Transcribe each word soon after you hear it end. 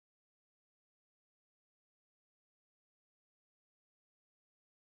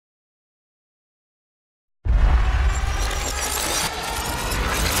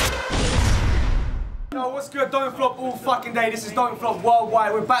Yo, what's good? Don't Flop all fucking day. This is Don't Flop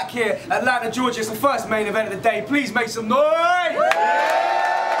Worldwide. We're back here, Atlanta, Georgia. It's the first main event of the day. Please make some noise!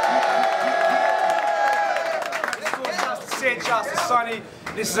 Shouts to Sid, shouts to Sonny.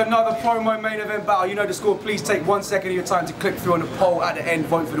 This is another promo main event battle. You know the score. Please take 1 second of your time to click through on the poll at the end,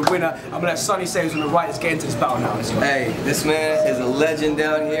 vote for the winner. I'm gonna let Sonny say who's on the right. Let's get into this battle now. Let's go. Hey, this man is a legend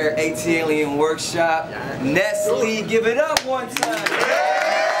down here. AT Alien Workshop. NESS, give it up one time.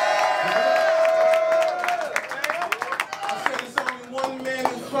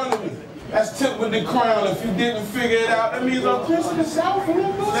 That's Tip with the crown. If you didn't figure it out, that means I'm Prince of the South.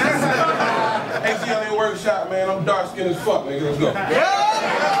 AT Alien Workshop, man. I'm dark skinned as fuck, nigga. Let's go.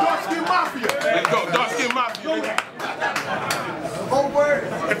 Yeah! Dark Skin Mafia. Let's go. Dark Skin Mafia. Oh, word.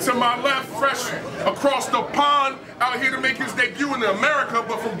 And to my left, fresh across the pond, out here to make his debut in America,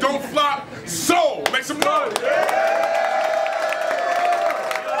 but from Don't Flop, Soul. Make some noise.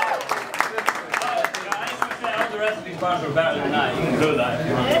 The rest of these bars are better tonight. You can do that.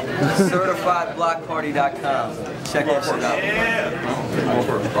 CertifiedBlockParty.com. Check that shit out.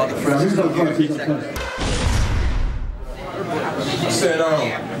 All the friends. I said,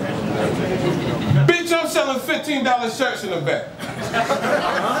 bitch, I'm selling $15 shirts in the back.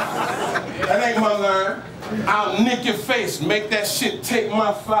 That ain't my line. I'll nick your face, make that shit take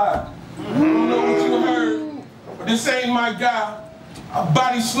my fire. I don't know what you heard, but this ain't my guy. I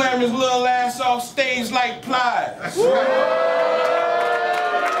body slam his little ass off stage like Plies.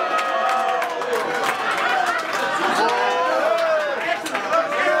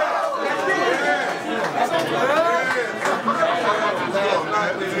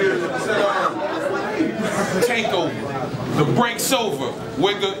 Takeover. The break's over.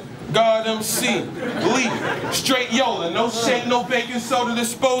 Wigger, God MC, Lee, straight Yola, no shake, no baking soda,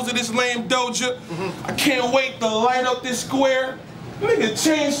 dispose of this lame doja. I can't wait to light up this square. Nigga,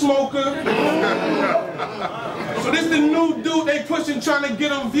 chain smoker. So this the new dude they pushing, trying to get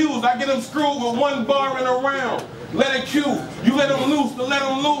them views. I get them screwed with one bar in a round. Let it cue. You let him loose to let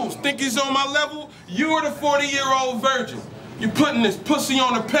him lose. Think he's on my level? You're the 40-year-old virgin. You putting this pussy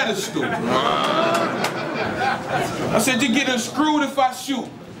on a pedestal. I said you're getting screwed if I shoot.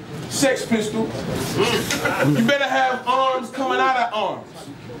 Sex pistol. You better have arms coming out of arms.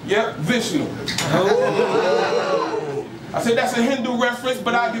 Yep, Vishnu. I said that's a Hindu reference,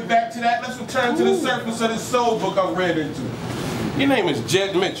 but I'll get back to that. Let's return to the surface of this soul book I read into. Your name is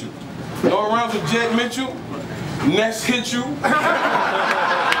Jed Mitchell. No rounds of Jed Mitchell? NESS hit you?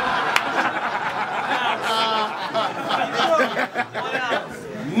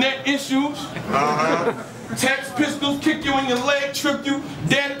 Net issues? Text pistols, kick you in your leg, trip you,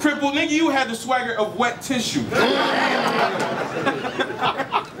 dead crippled. Nigga, you had the swagger of wet tissue.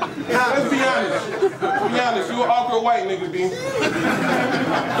 Let's be honest. You an awkward white nigga, B. A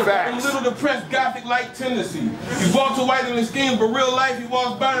little depressed, gothic like tendency. He walks a white in the skin, but real life he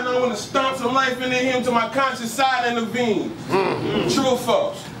walks by and I want to stomp some life into him till my conscious side intervenes. True or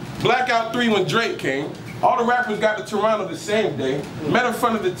false? Blackout 3 when Drake came. All the rappers got to Toronto the same day. Met in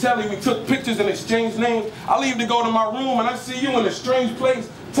front of the telly, we took pictures and exchanged names. I leave to go to my room and I see you in a strange place,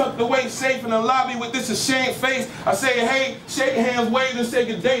 tucked away safe in the lobby with this ashamed face. I say, hey, shake hands, wave and say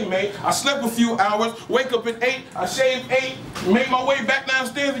good day, mate. I slept a few hours, wake up at 8, I shaved 8, made my way back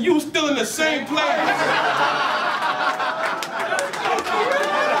downstairs and you was still in the same place.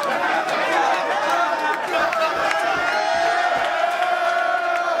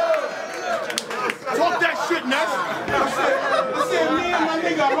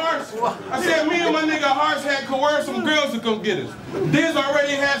 I said me and my nigga Harsh had coerced some girls to come get us. Diz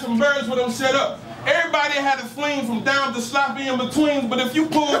already had some birds with them set up. Everybody had a fling from down to sloppy in between, but if you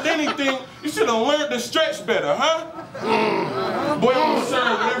pulled anything, you should have learned to stretch better, huh? Boy, I'm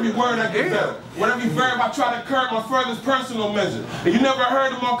concerned with every word I get better. With every verb I try to curb my furthest personal measure. And you never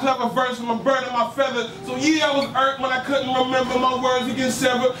heard of my clever verse from a bird in my feather. So yeah, I was irked when I couldn't remember my words against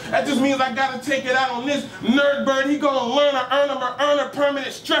severed. That just means I gotta take it out on this nerd bird. He gonna learn to earn a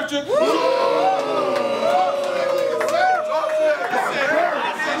permanent stretcher.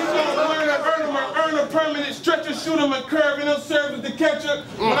 Permanent stretcher, shoot him and curve, and he'll serve as the catcher.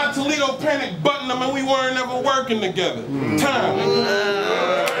 When I Toledo panic button him and we weren't ever working together. Time.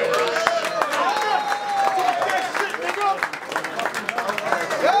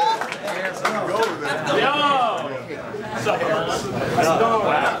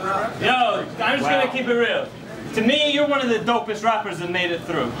 Yo, I'm just gonna keep it real. To me, you're one of the dopest rappers that made it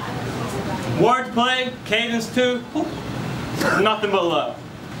through. Wordplay, cadence too, nothing but love.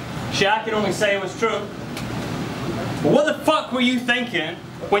 Shit, I can only say it was true. But what the fuck were you thinking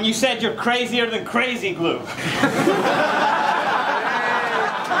when you said you're crazier than crazy glue?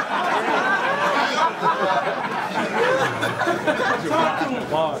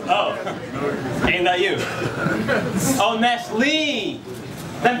 Oh, ain't that you? Oh, Nestle.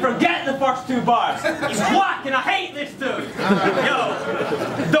 Then forget the first two bars. He's whack and I hate this dude. Yo,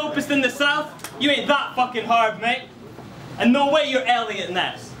 dopest in the South? You ain't that fucking hard, mate. And no way you're Elliot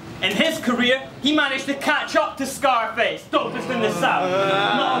Ness. In his career, he managed to catch up to Scarface, dopest in the South.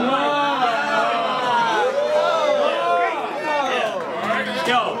 Not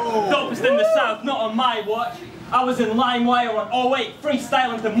Yo, dopest in the South, not on my watch. I was in LimeWire on 08,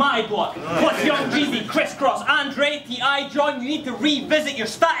 freestyling to my block. Plus Young Jeezy, Crisscross, Andre, T.I. John, you need to revisit your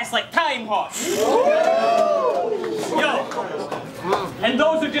status like Time Hop. Yo, and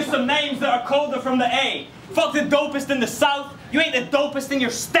those are just some names that are colder from the A. Fuck the dopest in the South, you ain't the dopest in your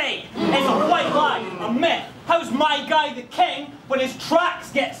state. It's a white lie, a myth. How's my guy the king when his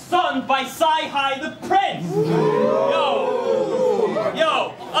tracks get sunned by Sci-Hi the Prince?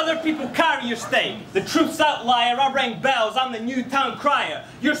 Yo, other people carry your state. The truth's outlier, I ring bells, I'm the new town crier.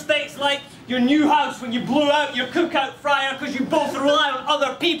 Your state's like your new house when you blew out your cookout fryer because you both rely on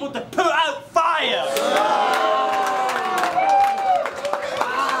other people to put out fire.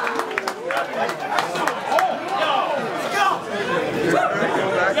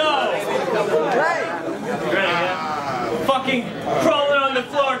 Fucking crawling on the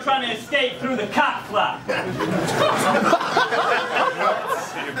floor trying to escape through the cat flap.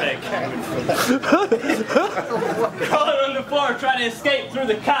 Crawling on the floor trying to escape through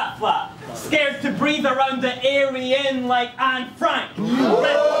the cat flap. Scared to breathe around the airy inn like Anne Frank.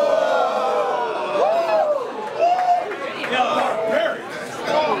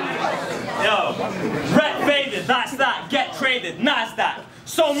 Yo, Brett faded, that's that, get traded, NASDAQ.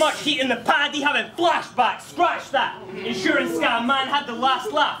 So much heat in the paddy, having flashbacks, scratch that. Insurance scam man had the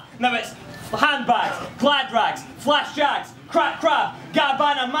last laugh. Now it's handbags, glad rags, flash jags, crack crab,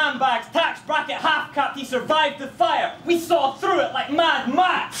 Gabbana man bags, tax bracket half capped, he survived the fire. We saw through it like Mad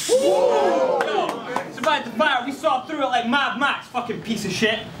Max. Yo, survived the fire, we saw through it like Mad Max, fucking piece of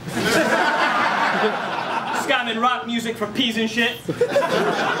shit. Scamming rap music for peas and shit.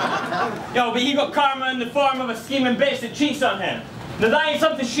 Yo, but he got karma in the form of a scheming bitch that cheats on him. Now that ain't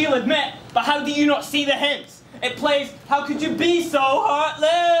something she'll admit, but how do you not see the hints? It plays, how could you be so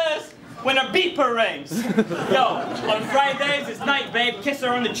heartless? When her beeper rings. Yo, on Fridays it's night, babe, kiss her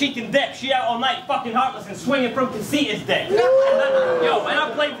on the cheek and dip. She out all night fucking heartless and swinging from Conceited dick. And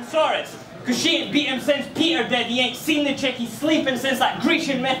I blame Thesaurus, cause she ain't beat him since Peter dead. He ain't seen the chick, he's sleeping since that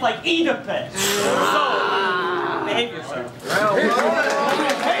Grecian myth like Oedipus. So, behave yourself.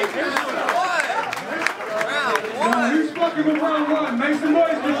 Who's fucking with round one? Make some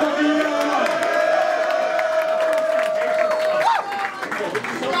noise for fucking with round one.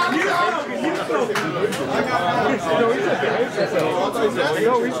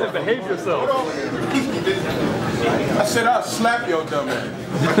 No, he said behave yourself. I said I'll slap your dumb ass.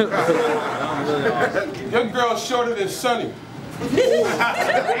 Your girl's shorter than Sonny. Shit,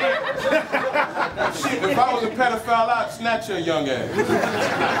 if I was a pedophile, I'd snatch your young ass.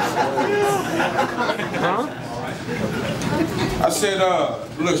 I said,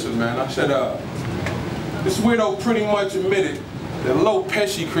 listen, man, I said, this weirdo pretty much admitted that Low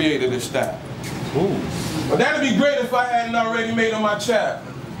Pesci created this style. But that'd be great if I hadn't already made him my child.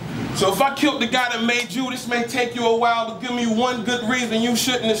 So if I killed the guy that made you, this may take you a while, but give me one good reason you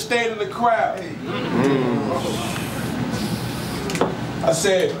shouldn't have stayed in the crowd. I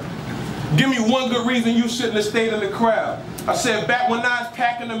said, give me one good reason you shouldn't have stayed in the crowd. I said, back when I was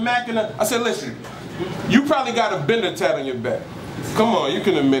packing the Mac and I said, listen, you probably got a bender tat on your back. Come on, you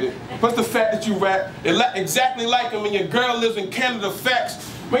can admit it. Plus the fact that you rap exactly like him and your girl lives in Canada, facts.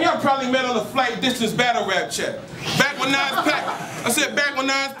 Man, y'all probably met on a flight distance battle rap chat. Back when I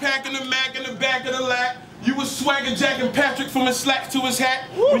was packing the Mac in the back of the lack, you was swagger jacking Patrick from his slacks to his hat.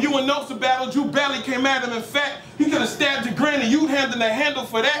 When you and Nosa battled, Drew Barely came at him. In fact, he could have stabbed your granny. You'd handle the handle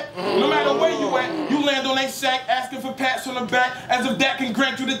for that. No matter where you at, you land on a sack asking for pats on the back, as if that can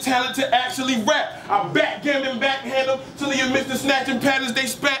grant you the talent to actually rap. I backgammon backhandle till you miss the snatching patterns they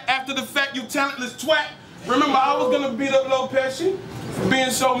spat. After the fact, you talentless twat. Remember, I was gonna beat up Low Pesci for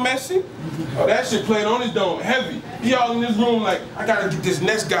being so messy. Oh, that shit played on his dome heavy. He all in this room like, I gotta get this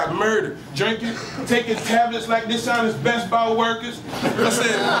next guy murdered. Drinking, taking tablets like this on his Best Buy workers. I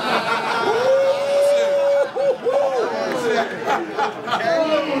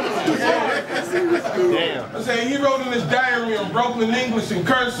said, he wrote in his diary in Brooklyn English in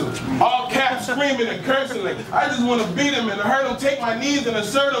cursive, all caps screaming and cursing like, I just want to beat him, and I heard him take my knees and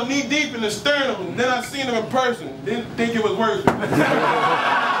assert him knee deep in the sternum, and then I seen him in person, didn't think it was worth it.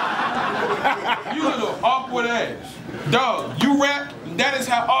 You little awkward ass. Dog, you rap, That is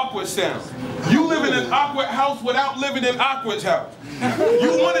how awkward sounds. You live in an awkward house without living in awkward's house.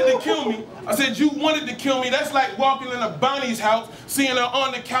 You wanted to kill me. I said you wanted to kill me. That's like walking in a Bonnie's house, seeing her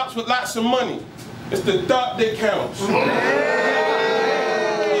on the couch with lots of money. It's the thought that counts.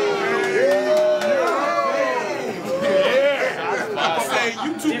 Hey,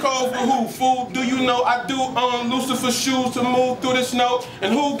 you too cold for who, fool? Do you know I do own Lucifer's shoes to move through the snow?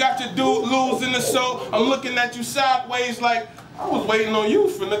 And who got your dude lose in the soul? I'm looking at you sideways like I was waiting on you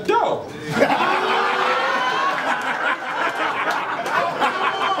from the door.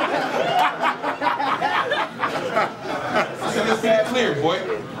 So let's be clear, boy.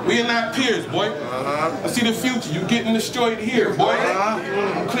 We are not peers, boy. I see the future. You getting destroyed here, boy.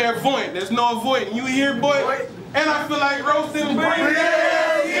 I'm clairvoyant. There's no avoiding. You here, boy? And I feel like roasting brain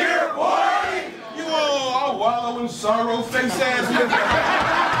here, boy. You all wallow in sorrow, face ass nigga.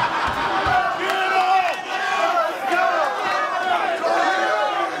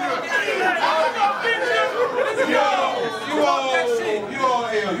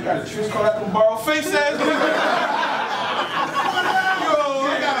 You got a truce call I can borrow, face ass nigga. Yo,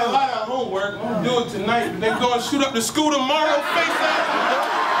 I got a lot of homework. I'm gonna do it tonight. Then go and shoot up the school tomorrow, face ass nigga.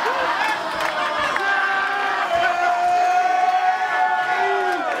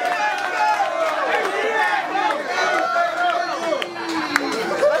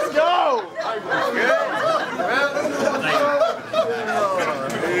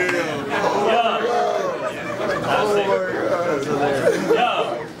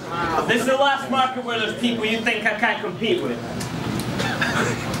 This is the last market where there's people you think I can't compete with.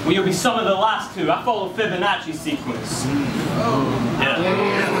 Well, you'll be some of the last two. I follow Fibonacci sequence.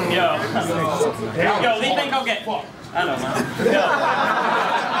 Yeah. Yo, they think I'll get fucked. I don't know.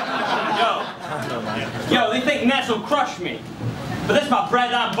 Yo, they think NESS will crush me. But this is my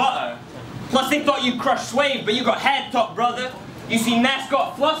bread and butter. Plus they thought you'd crush Swave, but you got head top, brother. You see, NESS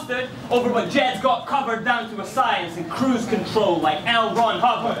got flustered over what Jed's got covered down to a science and cruise control like L. Ron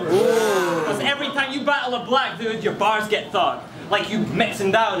Hubbard. Because every time you battle a black dude, your bars get thawed. Like you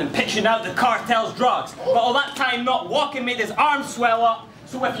mixing down and pitching out the cartel's drugs. But all that time not walking made his arms swell up.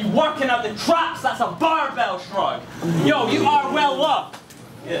 So if you're working out the traps, that's a barbell shrug. Yo, you are well loved.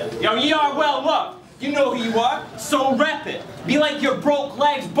 Yo, you are well loved. You know who you are, so rep it. Be like your broke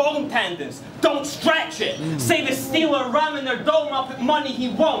legs bone tendons. Don't stretch it. Say the Steeler ramming their dome up at money he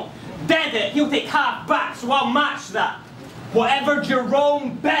won't. Dead it, he'll take half back, so I'll match that. Whatever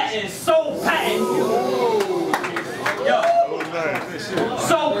Jerome bet is, so petting. Yo.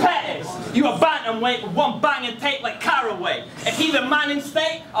 So pettis. You a bantamweight with one banging tape like Caraway. If he the man in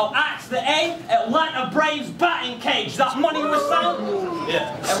state, I'll axe the A. Atlanta Braves batting cage. That money was sound.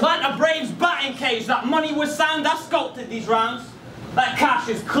 Atlanta Braves batting cage. That money was sound. I sculpted these rounds. That cash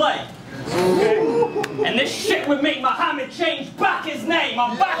is clay. And this shit would make Muhammad change back his name.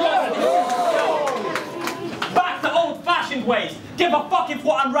 I'm back on back to old-fashioned ways. Give a fuck if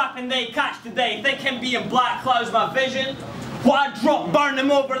what I'm rapping they catch today. Think him being black clouds my vision. What I drop, burn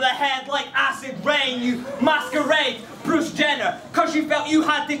him over the head like acid rain. You masquerade, Bruce Jenner, cause you felt you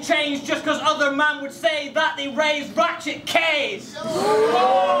had to change just cause other man would say that they raised ratchet K's.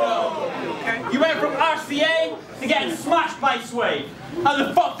 You went from RCA to getting smashed by Swave. How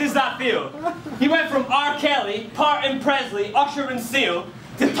the fuck does that feel? He went from R. Kelly, Parton Presley, Usher and Seal,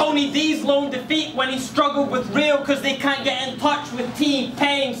 to Tony D's lone defeat when he struggled with Real cause they can't get in touch with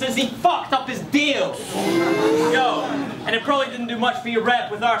T-Pain since he fucked up his deal. Yo, and it probably didn't do much for your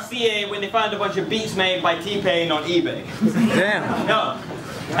rep with RCA when they found a bunch of beats made by T-Pain on eBay. Damn. Yo,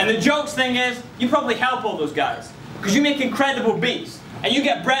 and the jokes thing is, you probably help all those guys because you make incredible beats and you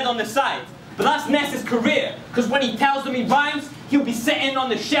get bread on the side. But that's NESS's career, because when he tells them he rhymes, he'll be sitting on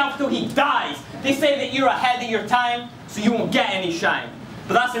the shelf till he dies. They say that you're ahead of your time, so you won't get any shine.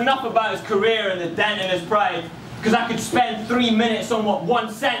 But that's enough about his career and the dent in his pride, because I could spend 3 minutes on what one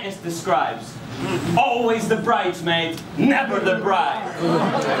sentence describes. Always the bridesmaid, never the bride.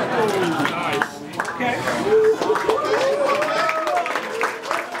 Nice. Okay.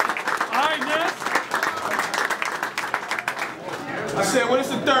 All right, Ness. I said, well, it's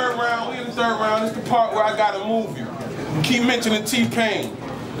the third round. We in the third round. It's the part where I gotta move you. You keep mentioning T-Pain.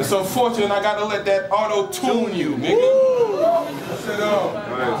 It's unfortunate I gotta let that auto-tune you, nigga. I said,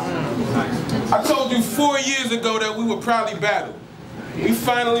 I told you 4 years ago that we would probably battle. We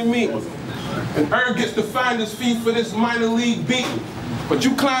finally meet. And Erg gets to find his feet for this minor league beating. But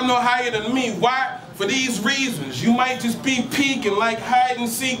you climb no higher than me. Why? For these reasons. You might just be peeking like hide and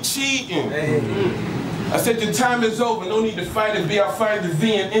seek cheating. I said, your time is over. No need to fight it, B. I'll find the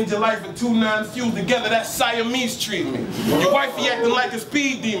V and end your life with 2 9s fused together. That's Siamese treatment. Your wifey acting like a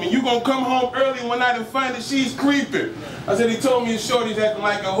speed demon. You gonna come home early one night and find that she's creeping. I said, he told me his shorty's acting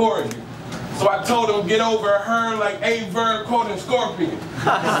like a horror. So I told him, get over her like A verb quoting Scorpion.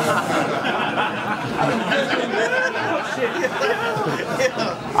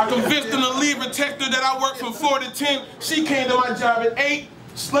 I convinced him to leave a texter that I work from 4 to 10. She came to my job at 8.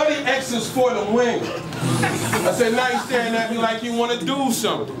 Slutty X's for the win. I said, now you staring at me like you want to do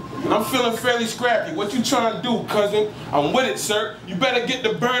something. And I'm feeling fairly scrappy. What you trying to do, cousin? I'm with it, sir. You better get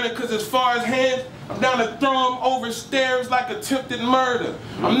the burner, because as far as hands, I'm down to throw him over stairs like attempted murder.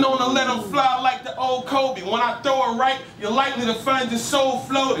 I'm known to let him fly like the old Kobe. When I throw it right, you're likely to find your soul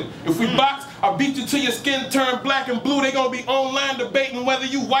floating. If we box, I'll beat you till your skin turn black and blue. They gonna be online debating whether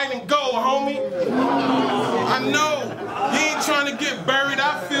you white and gold, homie. I know. You ain't trying to get buried,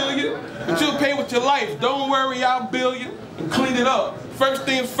 I feel you. But you'll pay with your life. Don't worry, I'll bill you and clean it up. First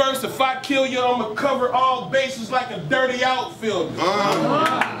things first, if I kill you, I'ma cover all bases like a dirty outfielder.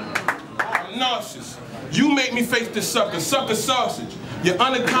 I'm nauseous. You make me face this sucker sausage. You're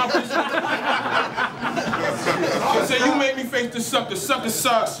unaccomplished. I say you make me face this sucker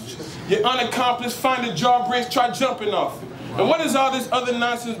sausage. You're unaccomplished, find a drawbridge, try jumping off it. And what is all this other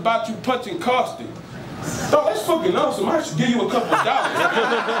nonsense about you punching costing? Oh, that's fucking awesome. I should give you a couple of dollars.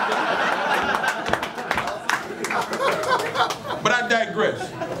 But I digress.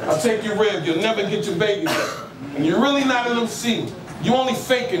 I'll take your rib. You'll never get your baby back. And you're really not an MC. You only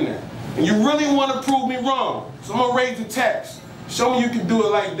faking that. And you really want to prove me wrong. So I'm going to raise the tax. Show me you can do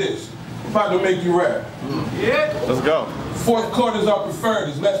it like this. I'm about to make you rap. Yeah. Let's go. 4th quarters are preferred.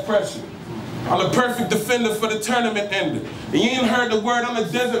 There's less pressure. I'm the perfect defender for the tournament ender. And you ain't heard the word, I'm a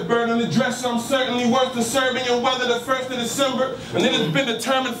desert bird on the dresser. I'm certainly worth the serving in weather the 1st of December. And it has been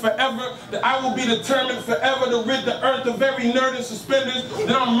determined forever that I will be determined forever to rid the earth of every nerd and suspenders.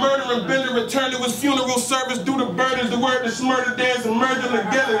 Then I'm murdering Bender, return to his funeral service, do the burdens, the word, the smurder dance, and merge them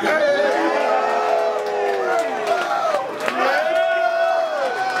together.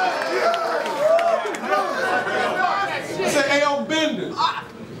 I said, hey, yo, Bender.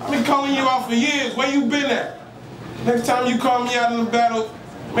 I've been calling you out for years. Where you been at? Next time you call me out in the battle,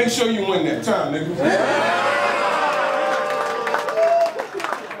 make sure you win that time, nigga.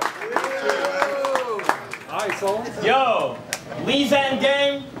 Yo, Lee's end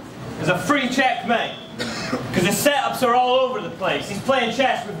game is a free checkmate. Because his setups are all over the place. He's playing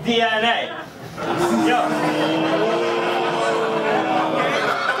chess with DNA. Yo.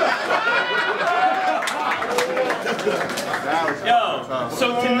 Yo,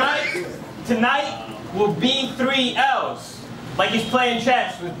 so tonight will be 3 L's. Like he's playing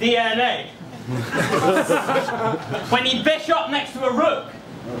chess with DNA. When he bishop next to a rook,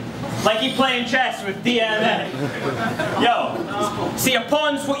 like he playing chess with DNA. Yo, see a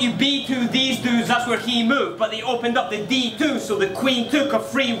pawn's what you B2 these dudes, that's where he moved, but they opened up the D2 so the queen took a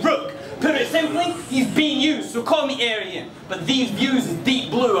free rook. Put it simply, he's being used, so call me Aryan. But these views is deep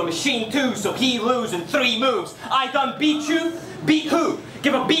blue, a machine too, so he lose in 3 moves. I done beat you, beat who?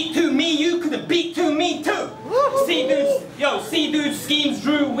 Give a beat to me, you couldn't beat to me too. See dudes schemes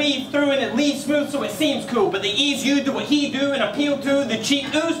drew, weave through, and it leaves smooth so it seems cool. But they ease you to what he do and appeal to the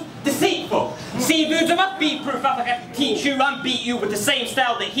cheap ooze, deceitful. See dudes, I must be proof, I have to teach you, I'm beat you with the same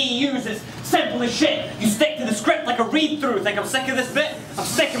style that he uses. Simple as shit, you stick to the script like a read through. Think I'm sick of this bit? I'm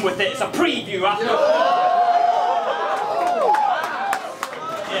sticking with it, it's a preview after.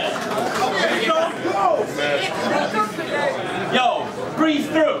 Yo, breeze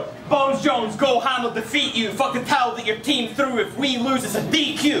through. Bones Jones, go ham will defeat you. Fucking tell that your team through. If we lose, it's a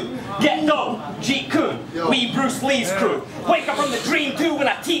DQ. Get dough, Jeet Kune. We Bruce Lee's crew. Wake up from the dream too when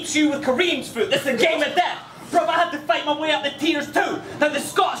I teach you with Kareem's fruit. This is a game of death. Bro, I had to fight my way up the tiers too. Now the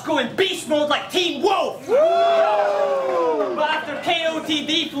Scots go in beast mode like Teen Wolf. But after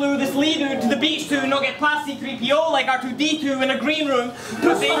KOTD flew this leader to the beach to no get past C3PO like R2D2 in a green room.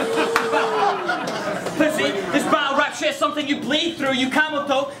 Pussy. Pussy, this battle rap shit is something you bleed through, you camel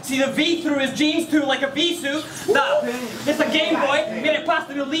toe. See the V through his jeans too like a V-suit. It's a Game Boy, made it past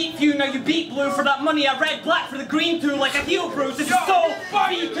the elite few, now you beat blue for that money. I red black for the green too like a heel bruise. This is so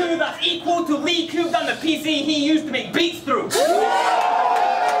V2 that's equal to Lee cubed on the PC he used to make beats through.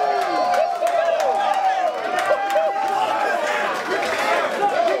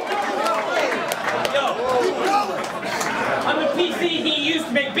 I'm the PC he used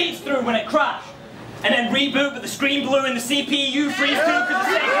to make beats through when it crashed. And then reboot with the screen blue and the CPU freeze too because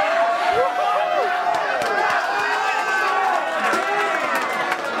the same.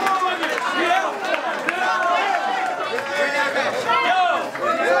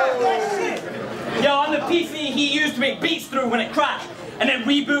 Yo, I'm the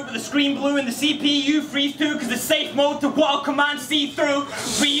reboot with the screen blue and the CPU freeze too, cause it's safe mode to wall command see through.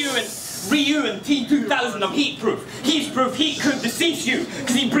 Ryu and T2000, I'm heat proof. Heat proof, heat could decease you,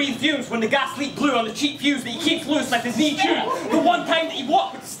 cause he breathed fumes when the gas leak blew on the cheap fuse that he keeps loose like his knee tube. The one time that he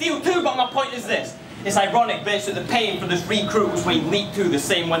walked with steel too, but my point is this. It's ironic, bitch, that the pain for this recruit was when he leaked through the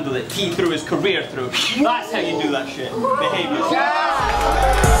same window that T threw his career through. That's how you do that shit. Behave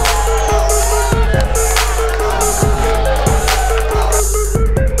yourself.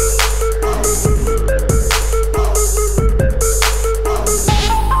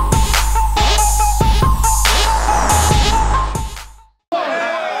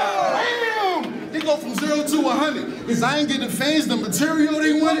 Cause I ain't getting fans the material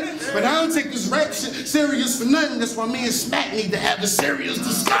they wanted, but I don't take this rap shit serious for nothing. That's why me and Smack need to have a serious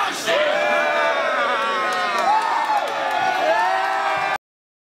discussion.